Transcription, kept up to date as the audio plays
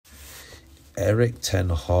Erik Ten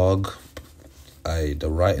Hag, the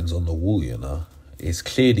writing's on the wall, you know. It's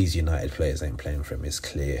clear these United players ain't playing for him. It's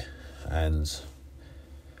clear. And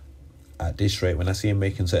at this rate, when I see him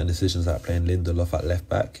making certain decisions like playing Lindelof at left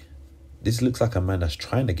back, this looks like a man that's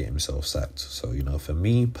trying to get himself sacked. So, you know, for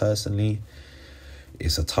me personally,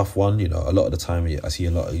 it's a tough one. You know, a lot of the time I see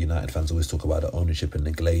a lot of United fans always talk about the ownership and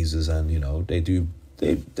the Glazers, and, you know, they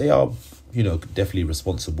are, you know, definitely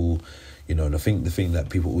responsible. You know, the thing that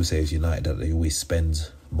people always say is United, that they always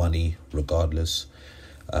spend money regardless.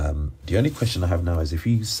 The only question I have now is, if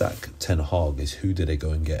you sack Ten Hag, is who do they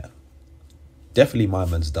go and get? Definitely my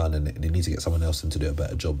man's done, and they need to get someone else in to do a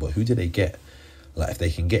better job. But who do they get? Like, if they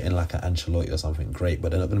can get in like an Ancelotti or something, great.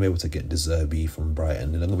 But they're not going to be able to get De Zerbi from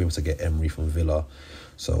Brighton. They're not going to be able to get Emery from Villa.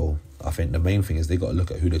 So I think the main thing is they got to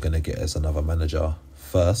look at who they're going to get as another manager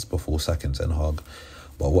first before sacking Ten Hag.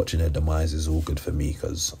 But watching their demise is all good for me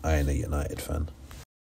because I ain't a United fan.